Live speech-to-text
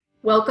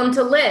Welcome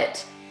to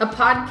Lit, a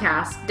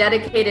podcast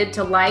dedicated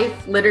to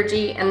life,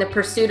 liturgy, and the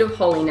pursuit of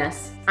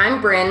holiness.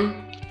 I'm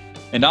Bryn.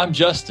 And I'm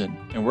Justin,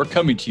 and we're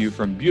coming to you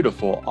from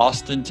beautiful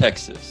Austin,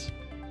 Texas,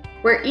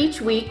 where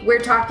each week we're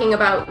talking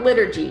about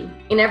liturgy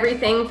in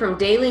everything from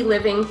daily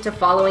living to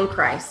following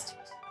Christ.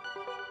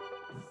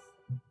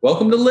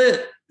 Welcome to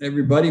Lit,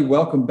 everybody.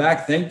 Welcome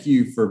back. Thank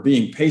you for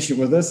being patient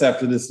with us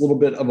after this little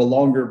bit of a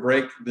longer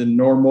break than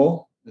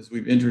normal as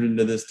we've entered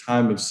into this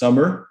time of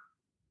summer.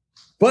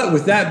 But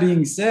with that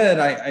being said,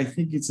 I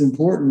think it's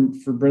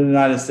important for Brendan and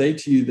I to say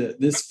to you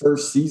that this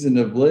first season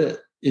of Lit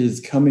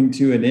is coming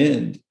to an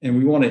end, and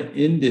we want to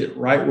end it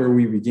right where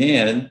we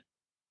began.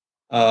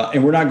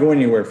 And we're not going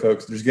anywhere,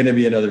 folks. There's going to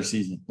be another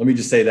season. Let me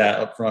just say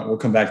that up front. We'll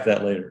come back to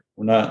that later.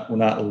 We're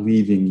not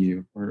leaving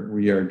you.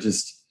 We are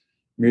just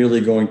merely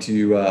going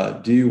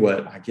to do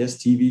what I guess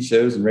TV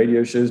shows and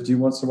radio shows do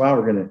once in a while.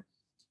 We're going to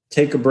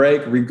take a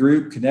break,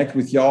 regroup, connect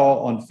with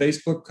y'all on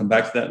Facebook. Come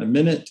back to that in a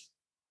minute,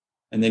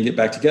 and then get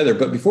back together.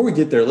 But before we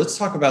get there, let's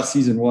talk about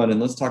season one, and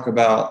let's talk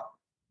about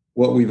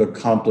what we've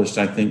accomplished,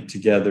 I think,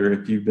 together.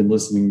 If you've been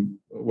listening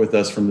with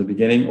us from the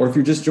beginning, or if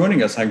you're just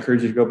joining us, I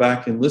encourage you to go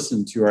back and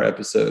listen to our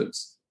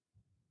episodes.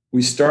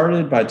 We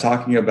started by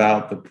talking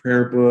about the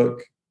prayer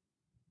book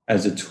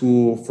as a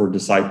tool for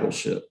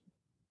discipleship.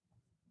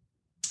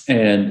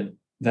 And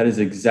that is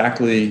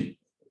exactly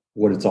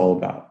what it's all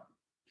about.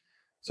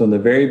 So in the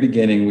very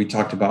beginning, we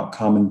talked about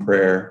common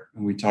prayer,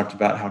 and we talked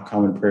about how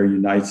common prayer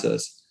unites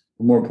us.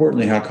 But more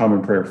importantly, how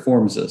common prayer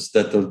forms us,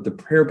 that the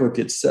prayer book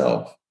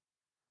itself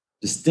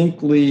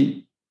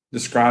distinctly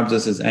describes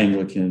us as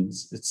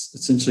Anglicans. It's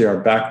essentially our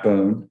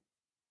backbone,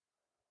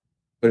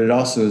 but it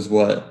also is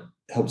what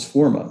helps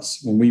form us.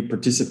 When we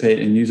participate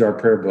and use our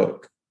prayer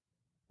book,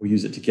 we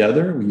use it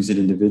together, we use it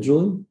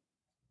individually.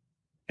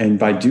 And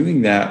by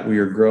doing that, we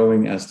are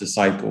growing as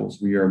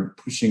disciples. We are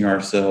pushing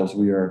ourselves.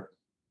 We are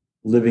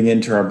living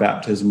into our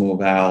baptismal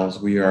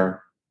vows. We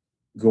are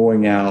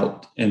going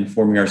out and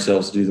forming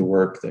ourselves to do the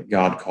work that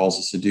God calls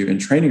us to do and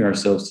training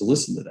ourselves to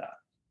listen to that.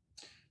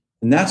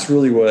 And that's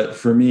really what,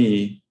 for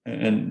me,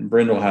 and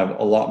Brenda will have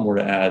a lot more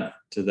to add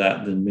to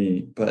that than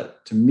me,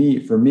 but for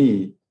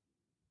me,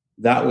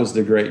 that was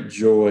the great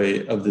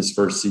joy of this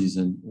first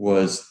season,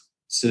 was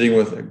sitting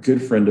with a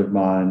good friend of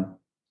mine,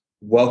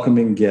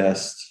 welcoming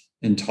guests,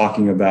 and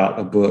talking about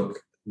a book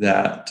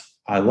that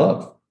I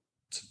love.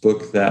 It's a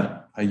book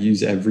that I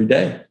use every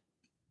day.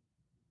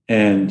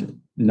 And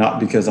not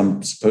because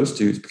I'm supposed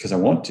to, it's because I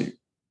want to.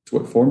 It's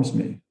what forms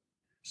me.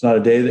 There's not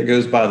a day that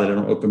goes by that I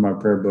don't open my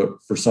prayer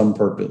book for some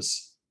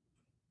purpose.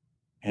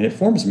 And it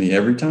forms me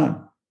every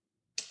time.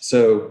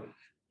 So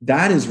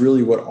that is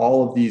really what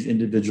all of these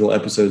individual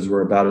episodes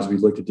were about as we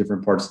looked at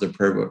different parts of the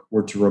prayer book,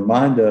 were to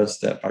remind us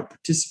that by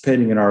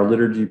participating in our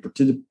liturgy,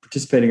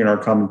 participating in our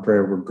common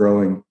prayer, we're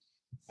growing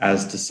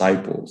as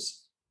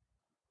disciples.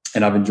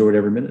 And I've enjoyed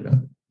every minute of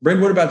it.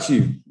 Brent, what about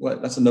you?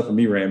 That's enough of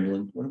me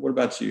rambling. What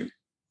about you?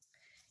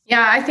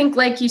 Yeah, I think,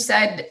 like you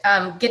said,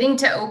 getting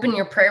to open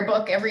your prayer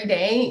book every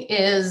day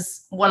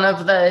is one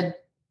of the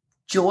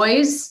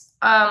joys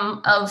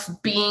of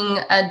being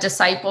a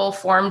disciple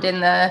formed in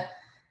the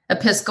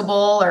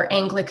Episcopal or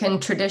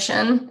Anglican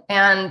tradition.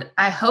 And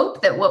I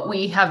hope that what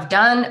we have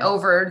done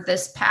over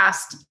this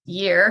past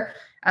year,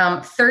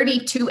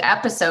 32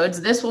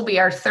 episodes, this will be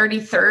our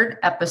 33rd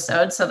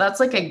episode. So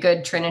that's like a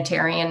good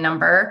Trinitarian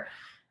number.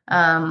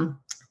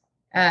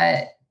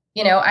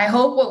 I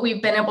hope what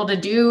we've been able to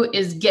do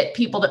is get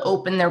people to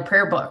open their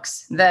prayer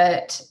books,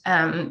 that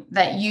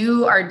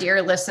you, our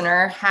dear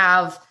listener,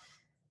 have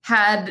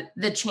had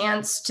the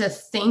chance to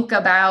think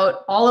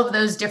about all of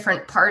those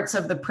different parts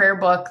of the prayer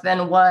book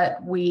than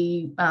what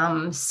we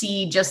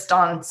see just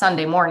on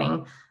Sunday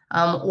morning.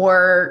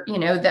 Or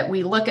that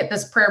we look at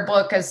this prayer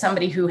book as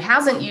somebody who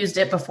hasn't used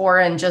it before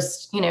and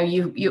just,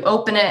 you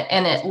open it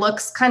and it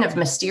looks kind of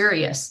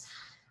mysterious.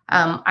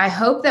 I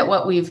hope that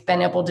what we've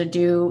been able to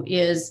do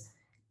is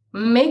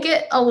make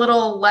it a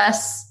little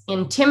less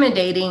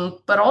intimidating,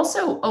 but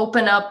also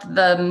open up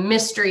the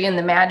mystery and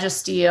the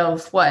majesty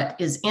of what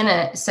is in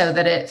it so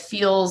that it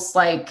feels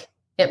like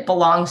it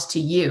belongs to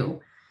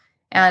you.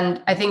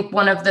 And I think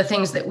one of the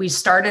things that we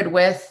started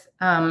with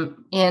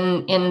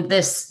in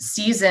this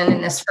season,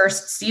 in this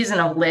first season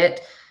of Lit,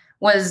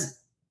 was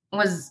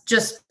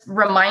just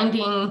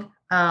reminding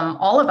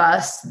all of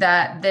us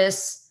that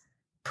this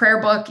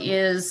prayer book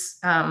is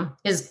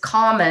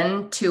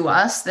common to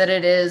us, that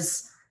it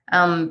is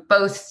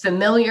both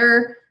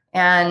familiar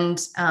and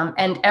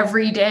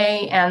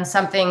everyday, and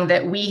something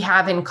that we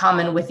have in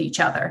common with each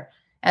other,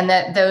 and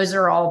that those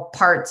are all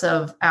parts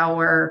of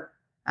our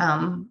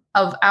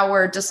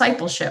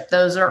discipleship.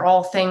 Those are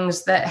all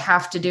things that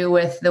have to do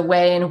with the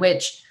way in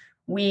which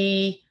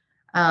we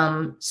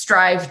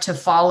strive to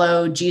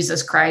follow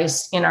Jesus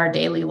Christ in our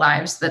daily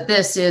lives. That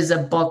this is a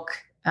book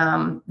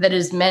that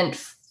is meant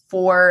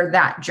for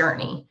that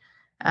journey.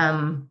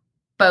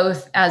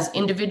 Both as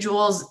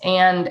individuals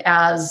and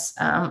as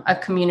a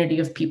community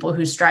of people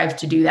who strive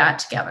to do that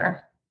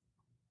together.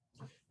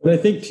 But I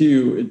think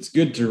too, it's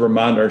good to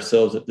remind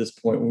ourselves at this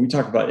point, when we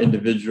talk about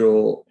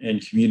individual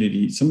and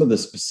community, some of the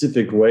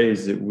specific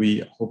ways that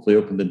we hopefully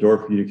open the door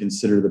for you to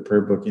consider the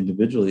prayer book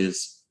individually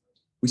is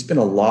we spend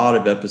a lot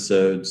of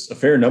episodes, a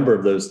fair number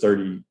of those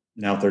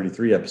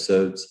 33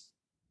 episodes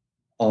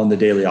on the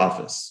daily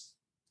office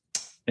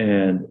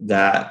and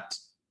that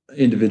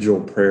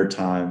individual prayer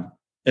time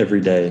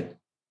every day,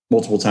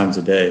 multiple times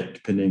a day,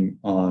 depending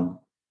on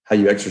how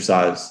you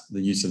exercise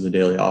the use of the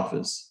daily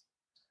office.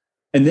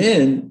 And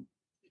then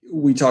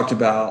we talked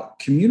about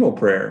communal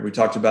prayer. We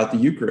talked about the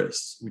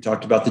Eucharist. We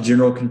talked about the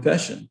general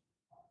confession.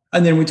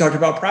 And then we talked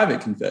about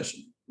private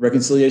confession,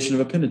 reconciliation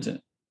of a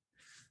penitent.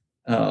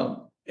 And,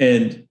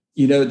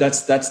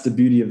 that's the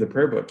beauty of the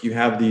prayer book. You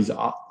have these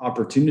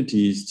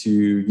opportunities to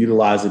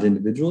utilize it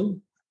individually.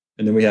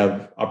 And then we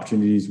have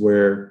opportunities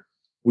where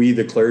we,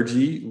 the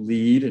clergy,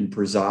 lead and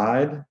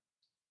preside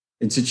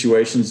in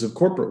situations of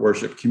corporate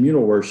worship,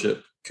 communal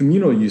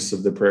use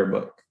of the prayer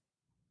book.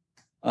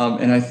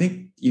 And I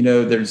think,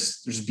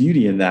 there's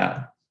beauty in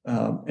that.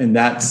 And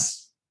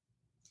that's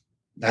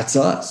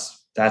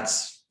us.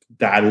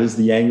 That is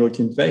the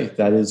Anglican faith.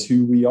 That is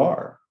who we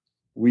are.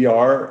 We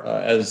are,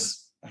 as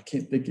I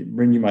can't think,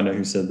 Bryn, you might know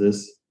who said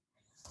this.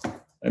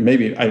 And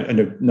maybe I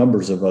know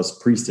numbers of us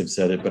priests have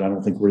said it, but I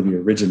don't think we're the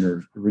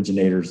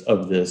originators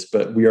of this,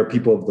 but we are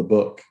people of the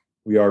book.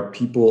 We are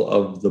people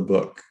of the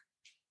book.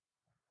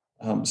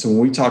 So when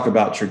we talk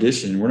about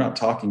tradition, we're not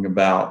talking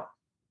about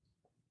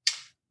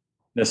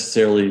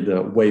necessarily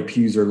the way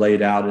pews are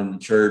laid out in the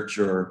church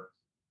or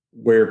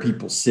where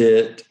people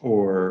sit,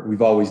 or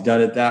we've always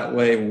done it that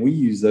way. When we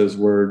use those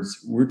words,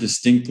 we're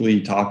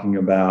distinctly talking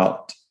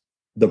about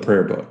the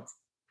prayer book,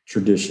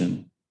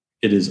 tradition.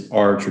 It is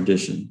our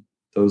tradition.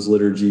 Those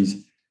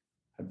liturgies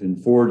have been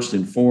forged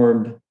and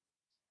formed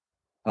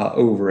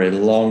over a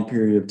long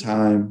period of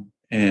time,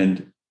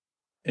 and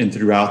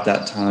throughout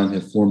that time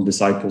have formed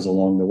disciples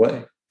along the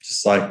way,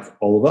 just like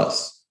all of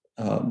us.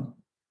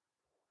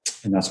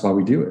 And that's why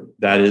we do it.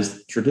 That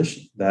is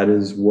tradition. That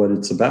is what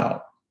it's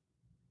about.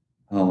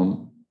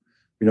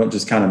 We don't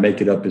just kind of make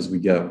it up as we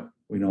go.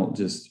 We don't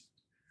just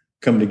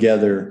come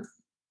together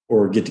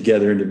or get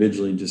together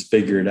individually and just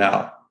figure it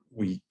out.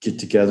 We get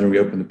together and we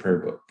open the prayer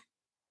book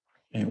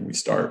and we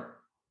start.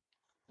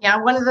 Yeah,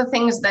 one of the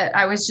things that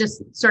I was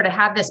just sort of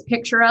had this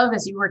picture of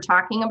as you were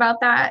talking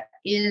about that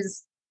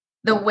is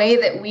the way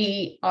that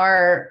we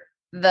are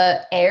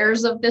the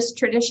heirs of this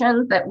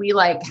tradition, that we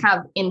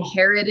have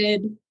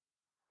inherited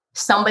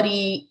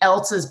somebody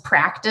else's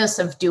practice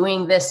of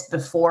doing this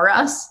before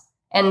us,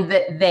 and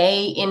that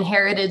they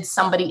inherited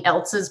somebody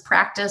else's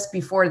practice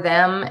before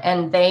them,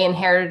 and they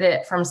inherited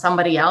it from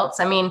somebody else.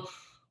 I mean,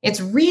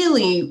 it's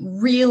really,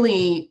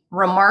 really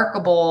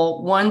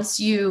remarkable once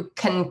you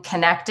can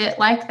connect it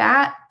like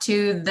that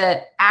to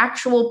the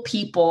actual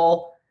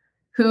people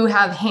who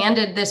have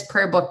handed this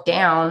prayer book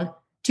down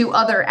to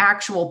other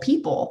actual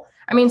people.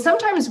 I mean,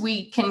 sometimes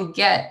we can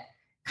get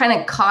kind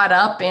of caught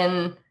up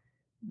in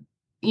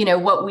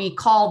what we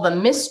call the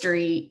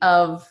mystery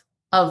of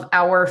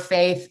our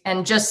faith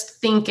and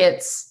just think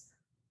it's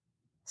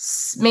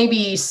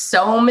maybe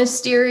so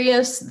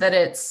mysterious that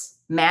it's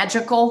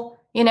magical,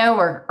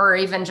 or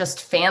even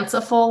just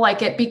fanciful.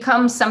 Like it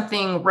becomes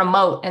something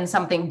remote and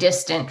something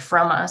distant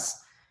from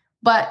us.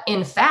 But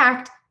in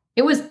fact,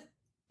 it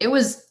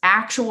was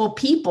actual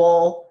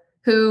people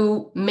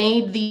who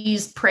made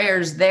these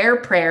prayers their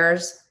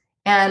prayers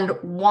and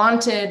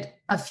wanted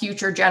a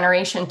future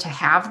generation to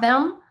have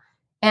them.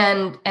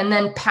 And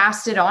then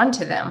passed it on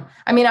to them.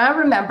 I mean, I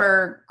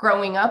remember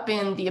growing up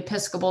in the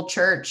Episcopal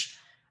Church,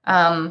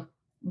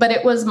 but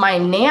it was my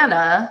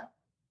Nana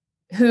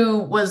who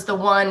was the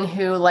one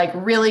who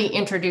really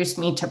introduced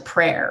me to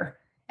prayer,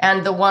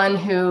 and the one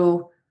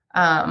who,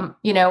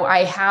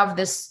 I have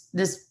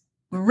this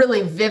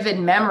really vivid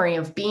memory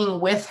of being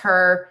with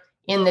her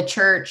in the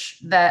church,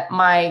 that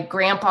my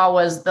grandpa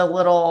was the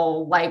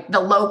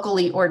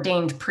locally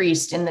ordained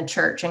priest in the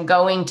church, and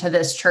going to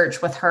this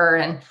church with her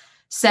and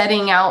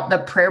setting out the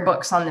prayer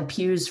books on the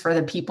pews for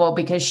the people,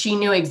 because she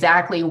knew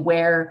exactly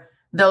where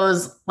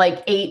those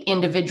 8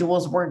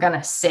 individuals were going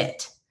to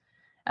sit.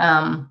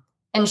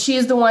 And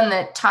she's the one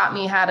that taught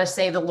me how to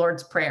say the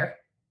Lord's Prayer.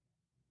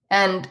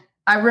 And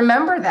I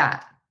remember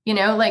that,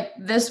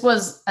 this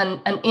was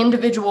an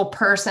individual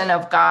person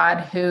of God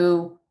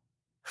who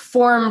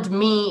formed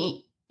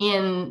me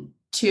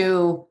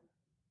into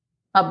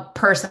a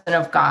person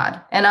of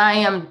God. And I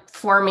am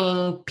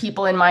forming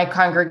people in my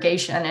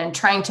congregation and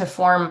trying to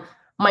form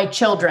my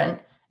children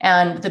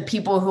and the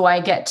people who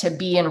I get to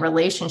be in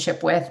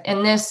relationship with.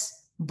 And this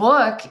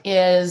book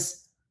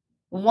is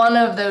one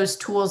of those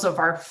tools of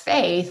our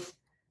faith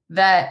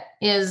that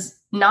is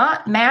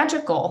not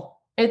magical.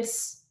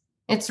 It's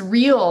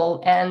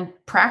real and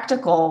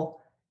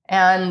practical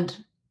and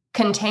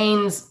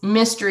contains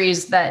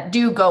mysteries that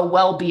do go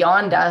well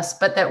beyond us,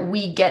 but that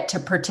we get to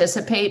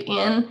participate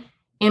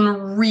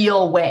in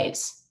real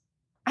ways.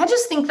 I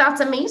just think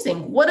that's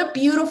amazing. What a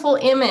beautiful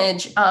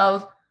image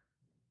of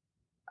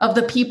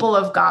the people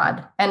of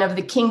God and of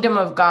the kingdom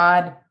of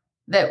God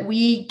that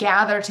we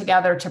gather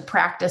together to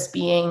practice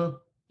being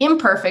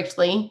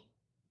imperfectly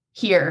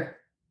here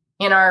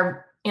in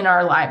our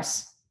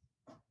lives.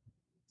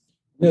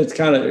 It's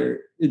kind of,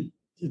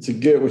 it's a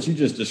good, what you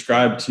just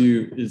described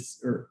too is,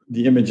 or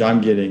the image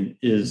I'm getting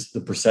is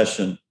the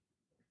procession.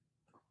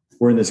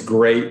 We're in this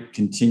great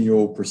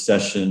continual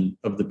procession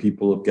of the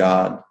people of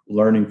God,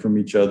 learning from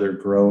each other,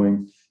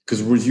 growing.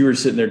 Because as you were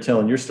sitting there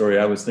telling your story,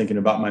 I was thinking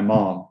about my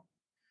mom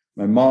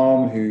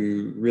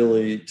who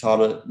really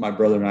taught my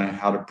brother and I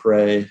how to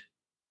pray.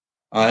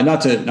 I'm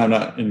not,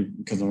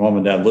 because my mom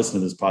and dad listen to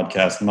this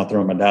podcast, I'm not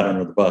throwing my dad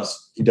under the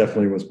bus. He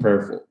definitely was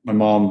prayerful. My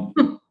mom,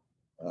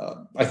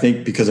 I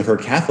think because of her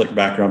Catholic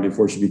background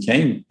before she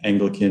became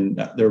Anglican,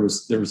 there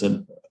was just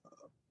an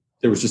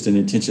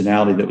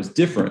intentionality that was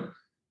different.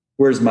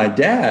 Whereas my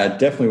dad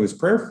definitely was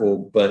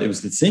prayerful, but it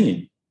was the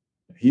singing.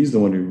 He's the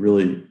one who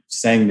really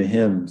sang the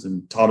hymns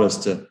and taught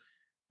us to,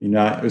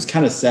 it was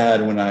kind of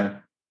sad when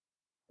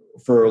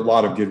for a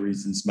lot of good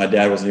reasons, my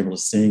dad wasn't able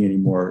to sing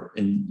anymore.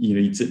 And,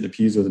 he'd sit in the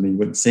pews with him and he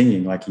wasn't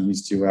singing like he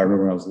used to. I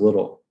remember when I was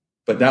little,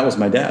 but that was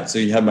my dad. So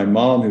you had my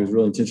mom who was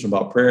really intentional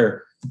about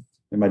prayer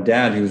and my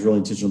dad who was really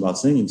intentional about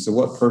singing. So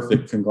what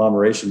perfect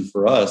conglomeration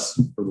for us,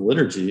 for the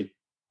liturgy,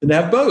 to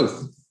have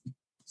both.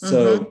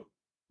 So,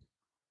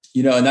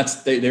 and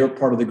that's, they were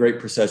part of the great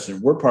procession.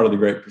 We're part of the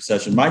great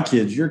procession. My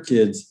kids, your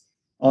kids,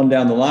 on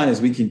down the line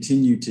as we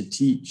continue to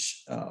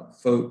teach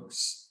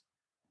folks.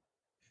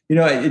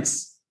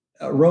 It's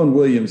Rowan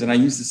Williams, and I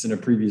used this in a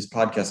previous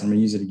podcast. I'm going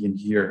to use it again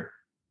here.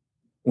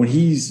 When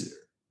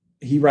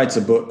he writes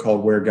a book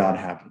called Where God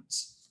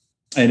Happens,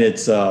 and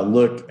it's a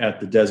look at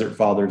the desert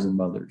fathers and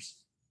mothers.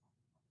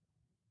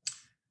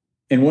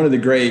 And one of the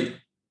great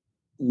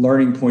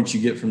learning points you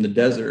get from the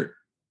desert,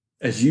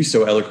 as you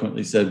so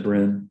eloquently said,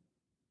 Bryn,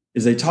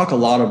 is they talk a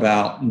lot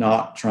about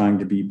not trying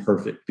to be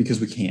perfect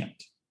because we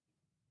can't.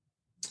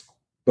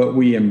 But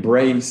we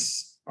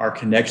embrace our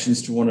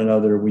connections to one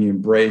another. We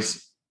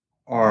embrace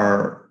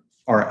our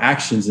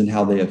actions and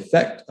how they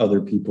affect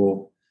other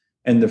people.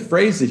 And the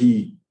phrase that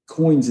he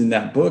coins in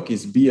that book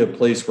is be a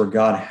place where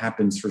God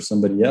happens for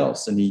somebody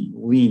else. And he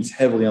leans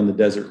heavily on the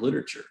desert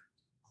literature.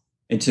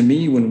 And to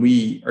me, when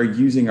we are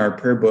using our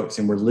prayer books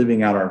and we're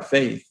living out our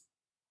faith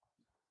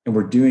and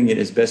we're doing it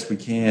as best we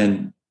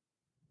can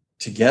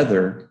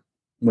together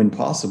when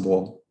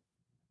possible,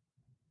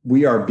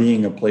 we are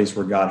being a place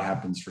where God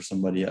happens for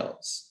somebody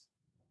else.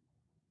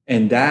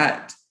 And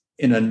that,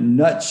 in a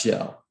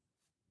nutshell,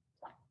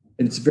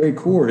 and its very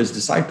core, is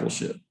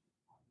discipleship.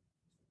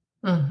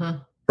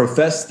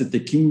 Profess that the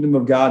kingdom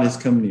of God has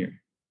come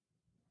near.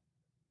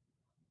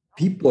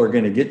 People are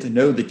going to get to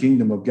know the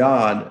kingdom of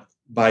God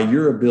by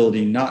your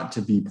ability not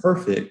to be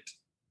perfect,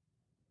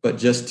 but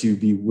just to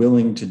be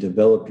willing to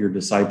develop your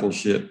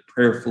discipleship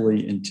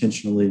prayerfully,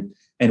 intentionally,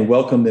 and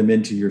welcome them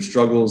into your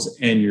struggles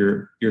and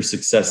your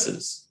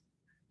successes,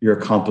 your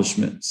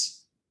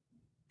accomplishments.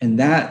 And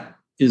that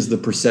is the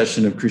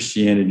procession of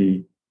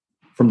Christianity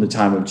from the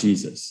time of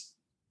Jesus.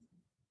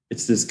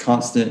 It's this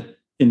constant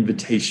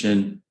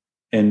invitation,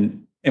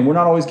 and we're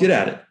not always good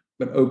at it,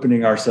 but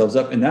opening ourselves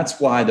up. And that's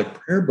why the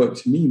prayer book,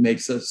 to me,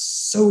 makes us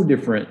so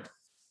different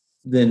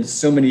than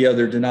so many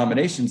other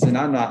denominations. And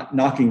I'm not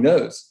knocking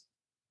those.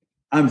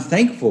 I'm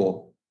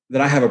thankful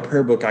that I have a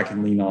prayer book I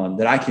can lean on,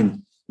 that I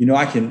can,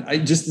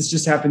 this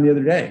just happened the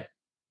other day.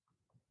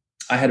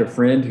 I had a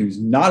friend who's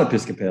not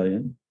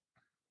Episcopalian,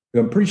 who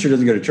I'm pretty sure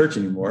doesn't go to church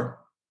anymore,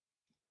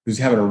 who's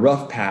having a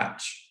rough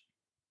patch.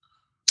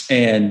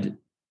 And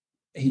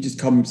he just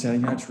called me and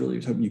said, I just really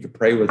was hoping you could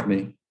pray with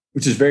me,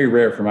 which is very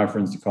rare for my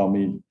friends to call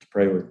me to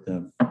pray with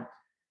them.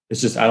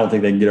 It's just, I don't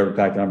think they can get over the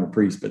fact that I'm a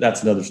priest, but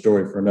that's another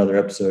story for another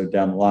episode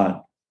down the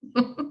line.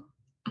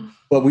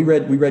 But we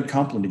read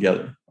Compline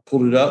together. I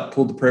pulled it up,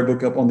 pulled the prayer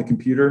book up on the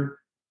computer,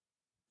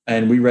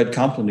 and we read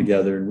Compline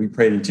together, and we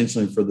prayed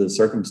intentionally for the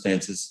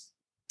circumstances.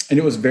 And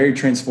it was very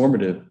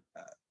transformative.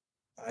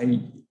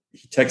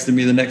 He texted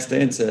me the next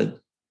day and said,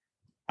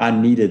 I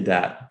needed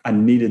that. I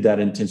needed that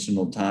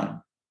intentional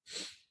time.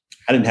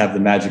 I didn't have the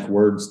magic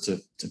words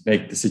to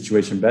make the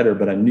situation better,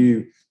 but I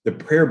knew the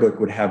prayer book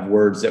would have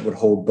words that would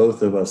hold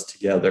both of us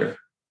together.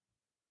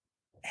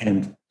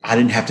 And I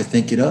didn't have to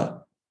think it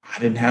up. I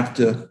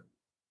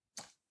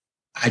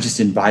just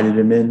invited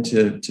him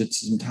into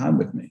some time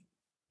with me.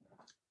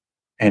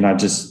 And I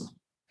just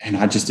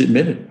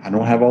admitted, I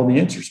don't have all the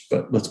answers,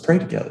 but let's pray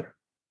together.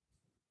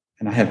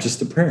 And I have just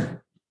the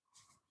prayer.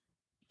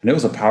 And it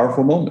was a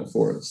powerful moment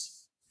for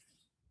us.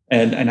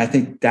 And I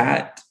think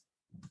that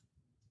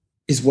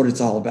is what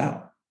it's all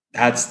about.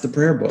 That's the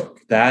prayer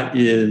book. That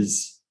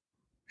is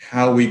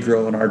how we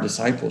grow in our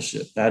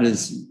discipleship.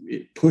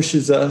 It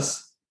pushes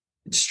us,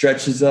 it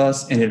stretches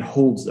us, and it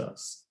holds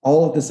us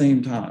all at the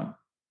same time.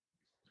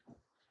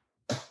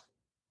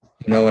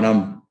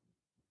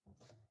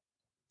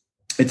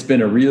 It's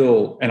been a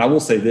real, and I will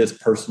say this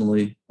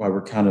personally, while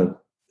we're kind of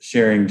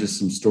sharing just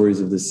some stories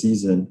of this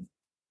season,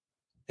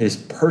 it has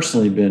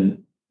personally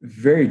been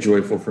very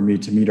joyful for me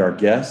to meet our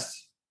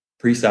guests,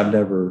 priests I've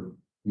never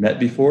met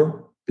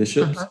before,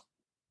 bishops.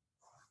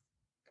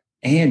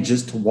 and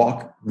just to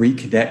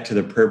reconnect to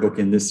the prayer book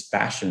in this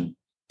fashion,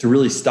 to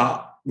really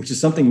stop, which is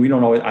something we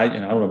don't always, and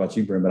I don't know about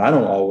you, Brent, but I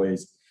don't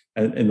always,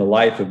 in the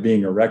life of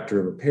being a rector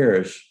of a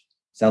parish,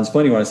 sounds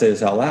funny when I say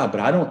this out loud, but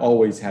I don't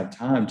always have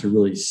time to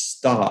really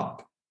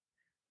stop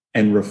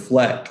and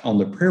reflect on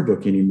the prayer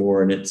book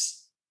anymore. And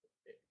it's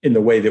in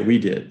the way that we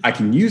did. I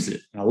can use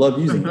it. And I love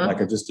using it,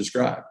 like I just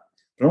described.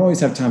 But I don't always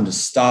have time to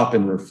stop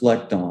and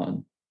reflect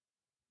on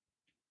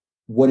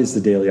what is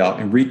the daily op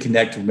and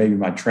reconnect with maybe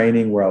my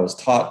training where I was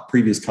taught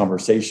previous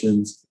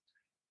conversations.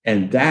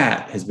 And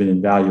that has been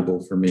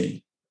invaluable for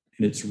me.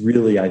 And it's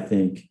really, I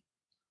think,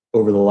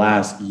 over the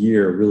last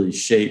year, really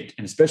shaped,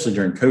 and especially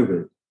during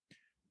COVID,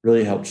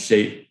 really helped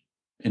shape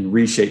and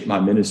reshape my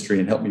ministry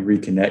and help me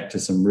reconnect to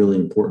some really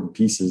important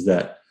pieces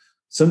that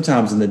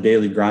sometimes in the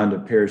daily grind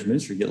of parish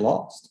ministry get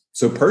lost.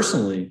 So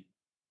personally,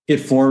 it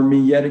formed me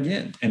yet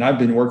again. And I've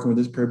been working with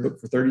this prayer book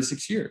for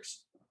 36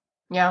 years.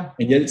 Yeah.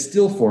 And yet it's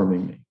still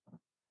forming me.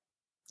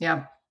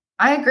 Yeah,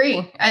 I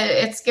agree.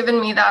 It's given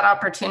me that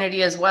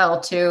opportunity as well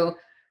to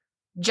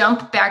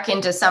jump back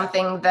into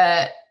something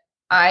that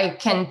I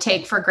can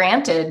take for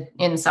granted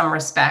in some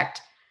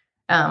respect.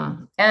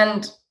 And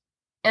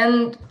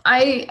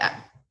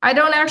I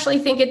don't actually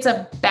think it's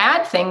a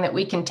bad thing that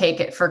we can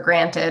take it for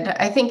granted.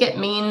 I think it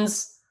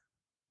means,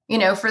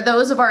 for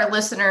those of our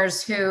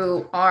listeners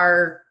who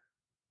are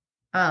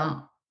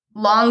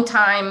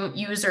longtime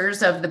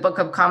users of the Book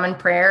of Common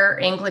Prayer,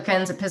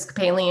 Anglicans,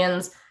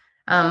 Episcopalians,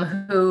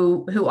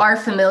 who are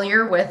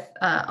familiar with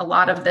a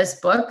lot of this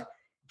book,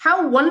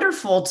 how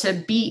wonderful to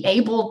be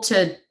able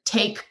to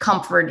take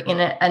comfort in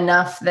it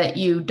enough that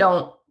you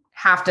don't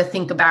have to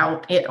think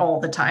about it all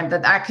the time,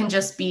 that can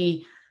just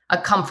be a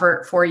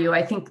comfort for you.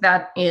 I think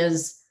that's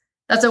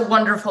a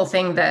wonderful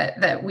thing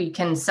that we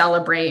can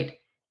celebrate.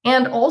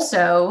 And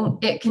also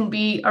it can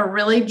be a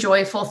really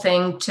joyful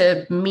thing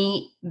to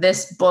meet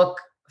this book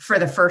for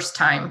the first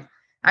time,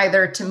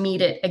 either to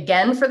meet it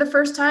again for the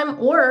first time,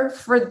 or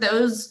for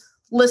those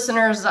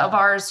listeners of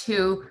ours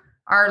who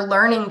are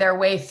learning their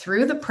way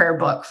through the prayer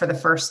book for the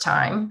first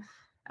time,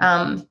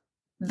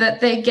 that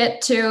they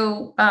get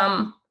to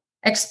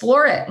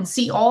explore it and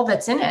see all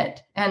that's in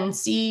it and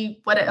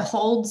see what it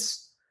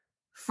holds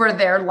for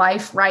their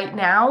life right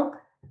now,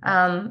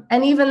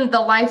 and even the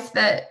life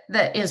that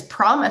is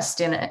promised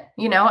in it.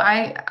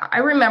 I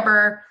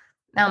remember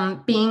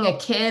being a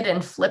kid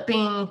and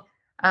flipping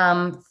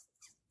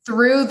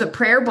through the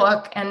prayer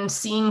book and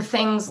seeing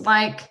things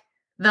like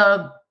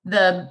the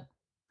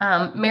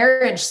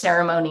marriage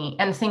ceremony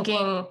and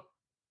thinking,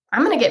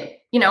 I'm going to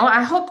get,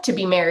 I hope to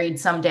be married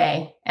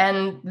someday.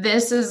 And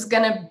this is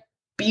going to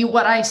be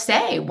what I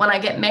say when I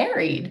get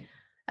married.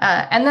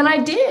 And then I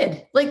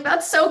did. Like,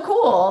 that's so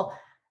cool.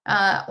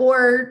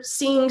 Or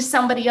seeing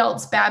somebody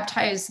else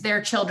baptize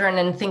their children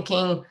and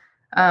thinking,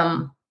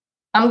 I'm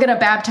going to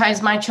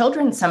baptize my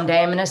children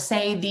someday. I'm going to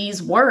say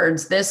these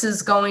words. This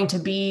is going to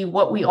be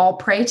what we all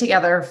pray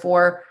together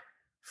for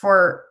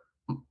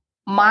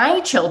my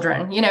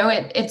children.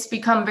 It's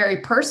become very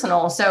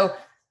personal. So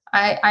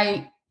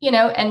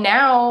and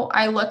now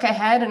I look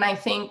ahead and I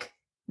think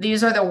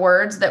these are the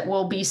words that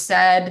will be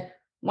said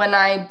when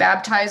I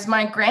baptize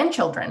my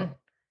grandchildren.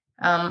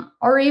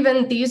 Or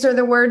even these are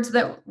the words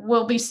that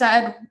will be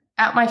said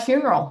at my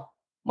funeral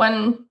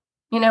when,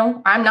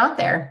 I'm not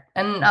there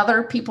and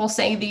other people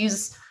say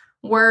these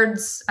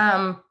words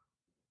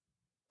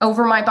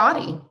over my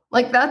body.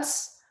 Like,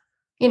 that's,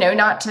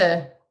 not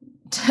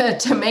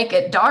to make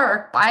it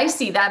dark, I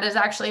see that as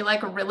actually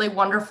like a really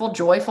wonderful,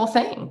 joyful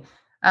thing.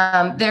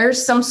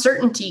 There's some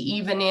certainty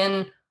even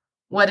in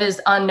what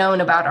is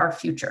unknown about our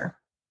future.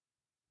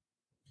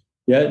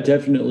 Yeah,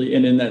 definitely.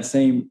 And in that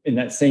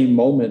same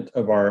moment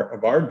of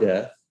our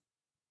death,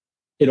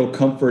 it'll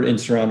comfort and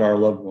surround our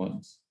loved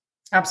ones.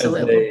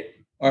 Absolutely.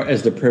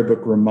 As the prayer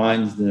book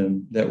reminds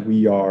them that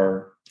we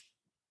are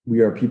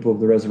people of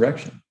the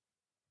resurrection.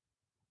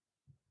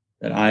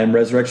 That I am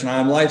resurrection, I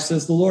am life,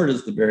 says the Lord,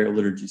 as the burial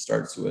liturgy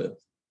starts with.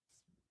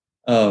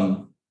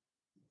 And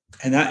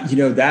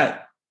that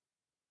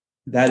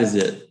is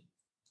it.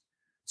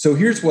 So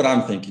here's what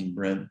I'm thinking,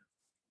 Brent.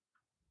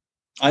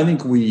 I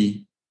think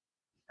we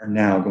are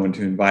now going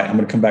to invite, I'm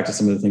going to come back to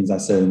some of the things I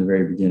said in the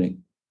very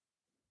beginning.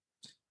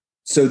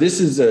 So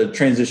this is a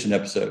transition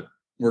episode.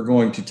 We're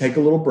going to take a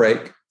little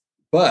break,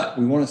 but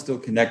we want to still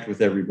connect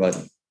with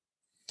everybody.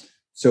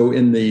 So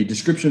in the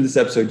description of this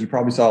episode, you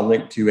probably saw a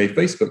link to a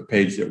Facebook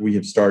page that we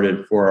have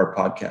started for our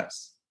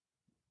podcast.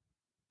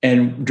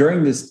 And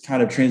during this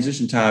kind of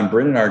transition time,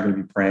 Brent and I are going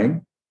to be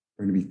praying.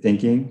 We're going to be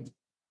thinking,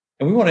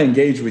 and we want to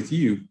engage with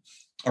you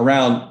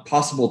around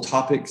possible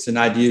topics and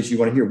ideas you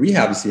want to hear. We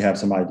obviously have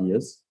some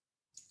ideas,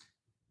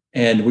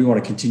 and we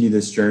want to continue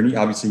this journey.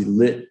 Obviously,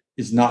 Lit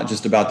is not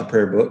just about the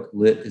prayer book.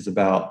 Lit is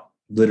about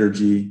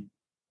liturgy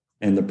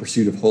and the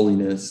pursuit of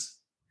holiness.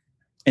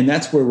 And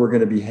that's where we're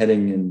going to be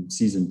heading in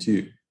season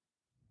 2.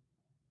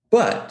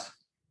 But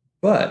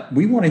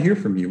we want to hear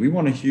from you. We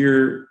want to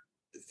hear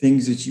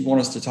things that you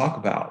want us to talk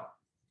about.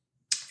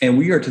 And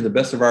we are, to the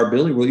best of our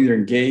ability, we'll either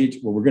engage,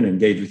 we're going to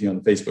engage with you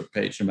on the Facebook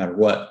page no matter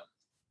what.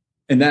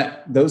 And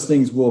that those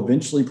things will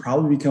eventually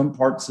probably become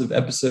parts of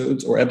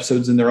episodes or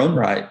episodes in their own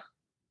right.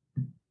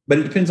 But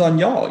it depends on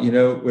y'all. You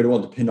know, it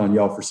won't depend on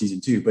y'all for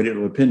season 2, but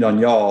it'll depend on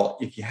y'all.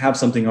 If you have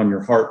something on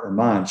your heart or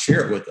mind,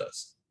 share it with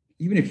us.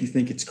 Even if you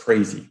think it's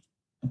crazy,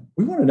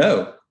 we want to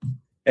know.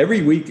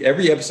 Every week,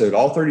 every episode,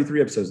 all 33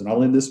 episodes, and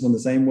I'll end this one the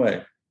same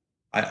way.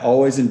 I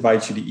always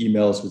invite you to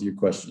email us with your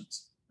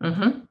questions.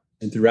 Mm-hmm.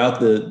 And throughout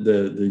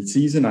the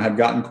season, I have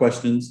gotten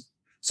questions.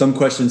 Some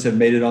questions have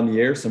made it on the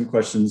air. Some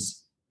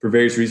questions, for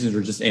various reasons,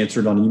 were just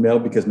answered on email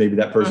because maybe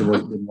that person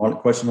didn't want a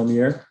question on the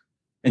air.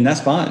 And that's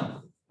fine.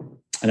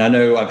 And I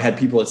know I've had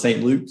people at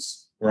St.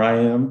 Luke's, where I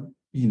am,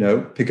 you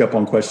know, pick up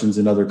on questions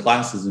in other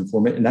classes and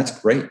format, and that's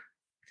great.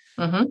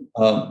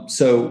 Mm-hmm.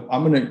 So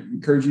I'm going to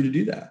encourage you to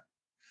do that.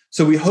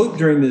 So we hope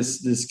during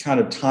this kind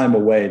of time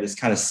away, this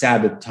kind of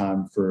Sabbath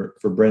time for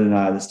Brent and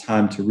I, this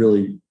time to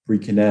really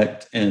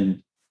reconnect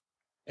and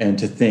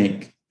to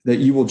think, that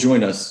you will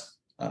join us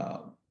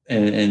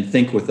and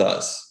think with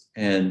us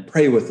and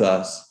pray with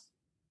us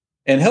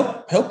and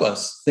help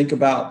us think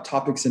about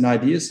topics and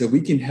ideas so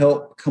we can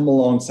help come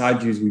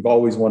alongside you, as we've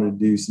always wanted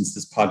to do since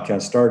this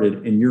podcast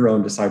started, in your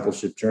own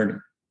discipleship journey.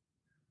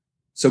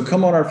 So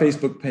come on our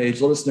Facebook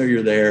page. Let us know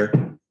you're there.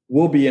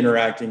 We'll be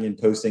interacting and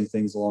posting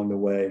things along the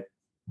way.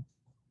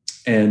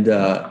 And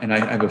I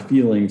have a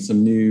feeling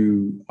some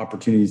new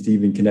opportunities to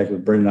even connect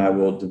with Brent and I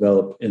will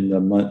develop in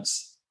the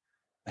months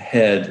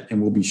ahead,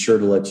 and we'll be sure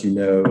to let you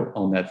know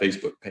on that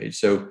Facebook page.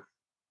 So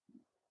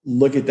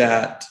look at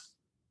that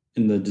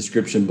in the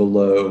description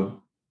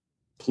below.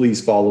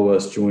 Please follow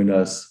us, join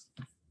us,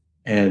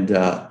 and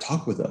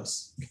talk with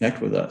us,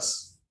 connect with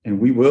us, and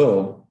we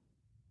will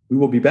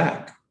be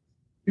back.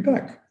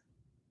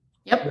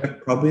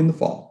 Yep, probably in the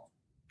fall.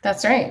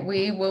 That's right.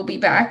 We will be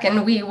back,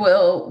 and we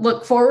will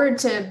look forward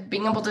to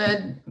being able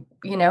to,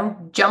 you know,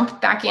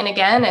 jump back in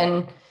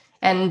again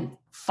and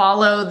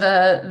follow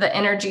the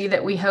energy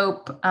that we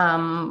hope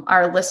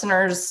our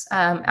listeners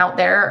out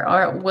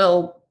there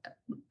will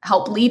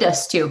help lead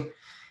us to.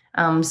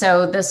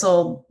 So this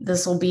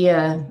will be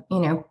a, you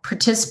know,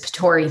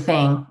 participatory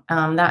thing.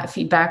 That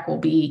feedback will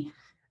be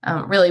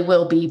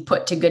will be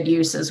put to good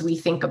use as we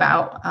think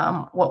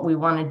about what we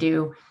want to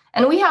do.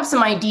 And we have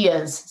some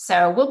ideas,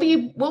 so we'll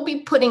be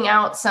putting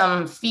out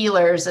some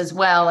feelers as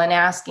well, and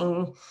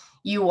asking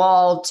you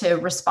all to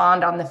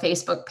respond on the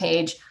Facebook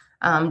page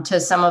to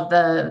some of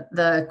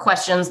the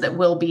questions that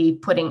we'll be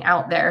putting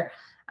out there.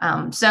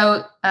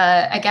 So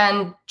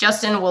again,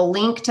 Justin will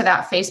link to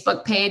that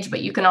Facebook page,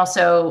 but you can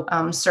also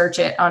search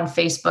it on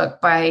Facebook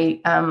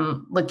by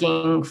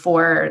looking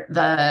for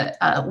the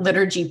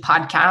Liturgy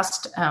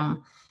Podcast.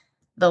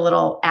 The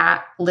little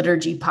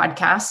 @Liturgy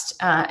Podcast.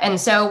 And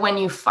so when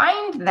you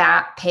find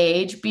that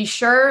page, be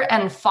sure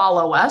and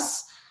follow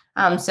us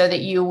so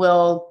that you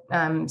will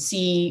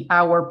see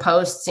our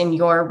posts in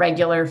your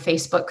regular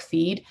Facebook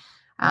feed.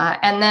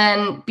 And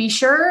then be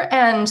sure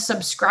and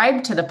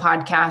subscribe to the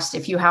podcast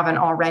if you haven't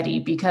already,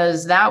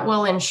 because that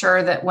will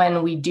ensure that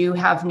when we do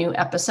have new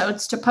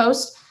episodes to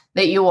post,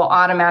 that you will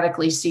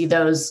automatically see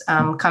those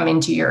come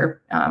into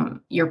your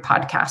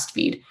podcast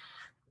feed.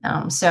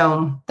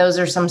 So those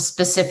are some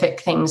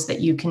specific things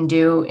that you can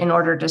do in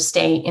order to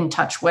stay in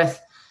touch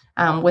with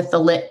the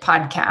Lit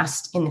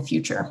podcast in the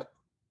future.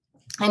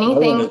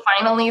 Anything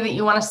finally that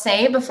you want to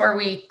say before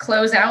we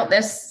close out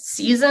this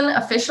season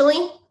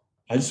officially?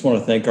 I just want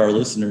to thank our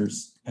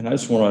listeners, and I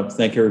just want to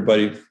thank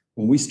everybody.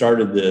 When we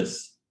started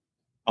this,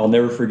 I'll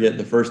never forget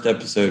the first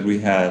episode. We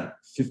had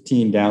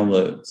 15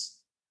 downloads,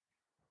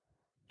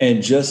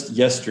 and just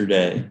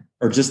yesterday,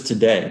 or just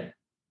today,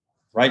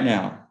 right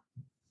now,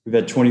 we've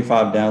had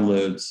 25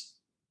 downloads.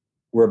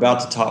 We're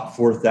about to top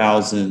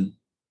 4,000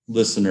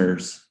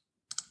 listeners.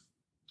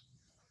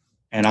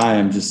 And I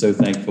am just so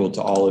thankful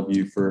to all of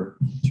you for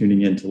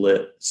tuning in to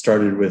Lit.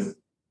 Started with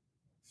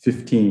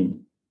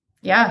 15.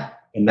 Yeah.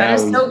 And now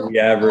we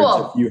average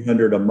a few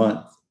hundred a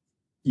month,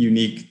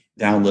 unique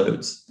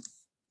downloads.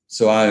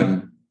 So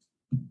I'm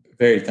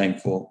very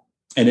thankful.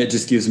 And it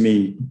just gives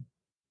me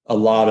a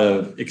lot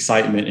of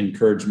excitement,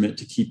 encouragement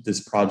to keep this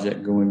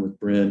project going with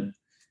Brent.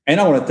 And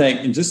I want to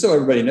thank, and just so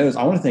everybody knows,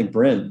 I want to thank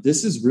Brent.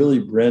 This is really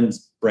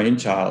Brent's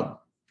brainchild.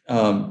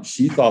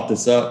 She thought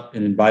this up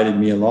and invited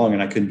me along,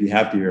 and I couldn't be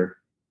happier.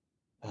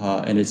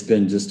 And it's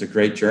been just a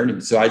great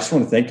journey. So I just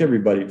want to thank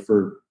everybody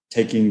for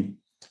taking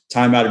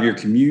time out of your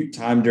commute,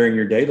 time during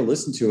your day to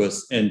listen to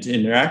us and to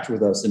interact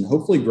with us and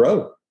hopefully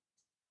grow.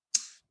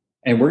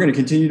 And we're going to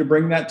continue to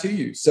bring that to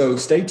you. So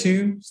stay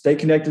tuned, stay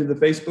connected to the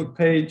Facebook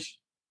page.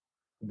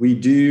 We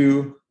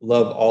do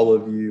love all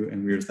of you,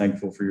 and we are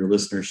thankful for your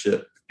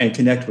listenership. And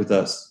connect with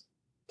us.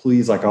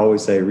 Please, like I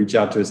always say, reach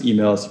out to us,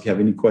 email us if you have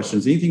any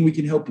questions, anything we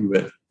can help you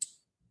with.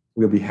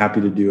 We'll be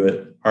happy to do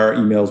it. Our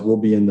emails will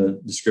be in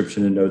the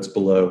description and notes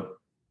below.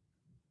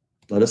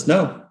 Let us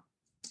know.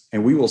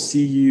 And we will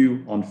see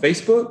you on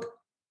Facebook,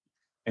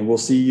 and we'll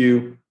see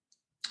you,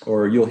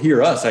 or you'll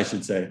hear us, I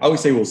should say. I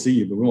always say we'll see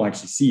you, but we won't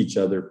actually see each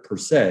other per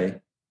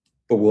se.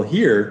 But you'll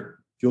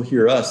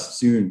hear us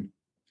soon.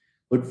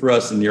 Look for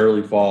us in the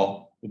early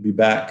fall. We'll be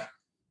back.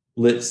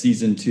 Lit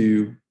Season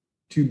 2.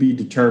 to be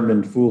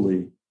determined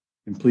fully.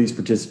 And please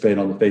participate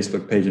on the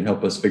Facebook page and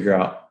help us figure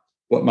out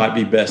what might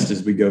be best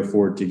as we go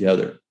forward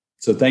together.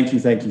 So thank you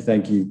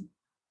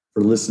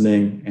for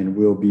listening, and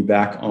we'll be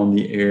back on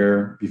the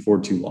air before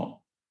too long.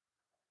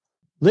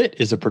 Lit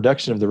is a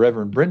production of the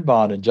Reverend Brent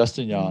Bond and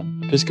Justin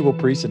Yon, Episcopal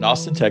priests in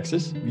Austin,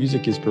 Texas.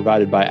 Music is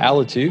provided by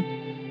Alitu.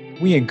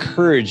 We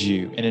encourage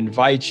you and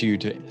invite you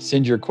to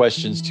send your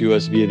questions to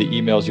us via the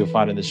emails you'll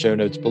find in the show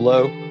notes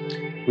below.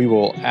 We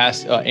will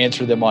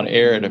answer them on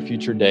air at a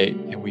future date,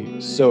 and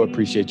we so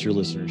appreciate your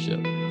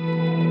listenership.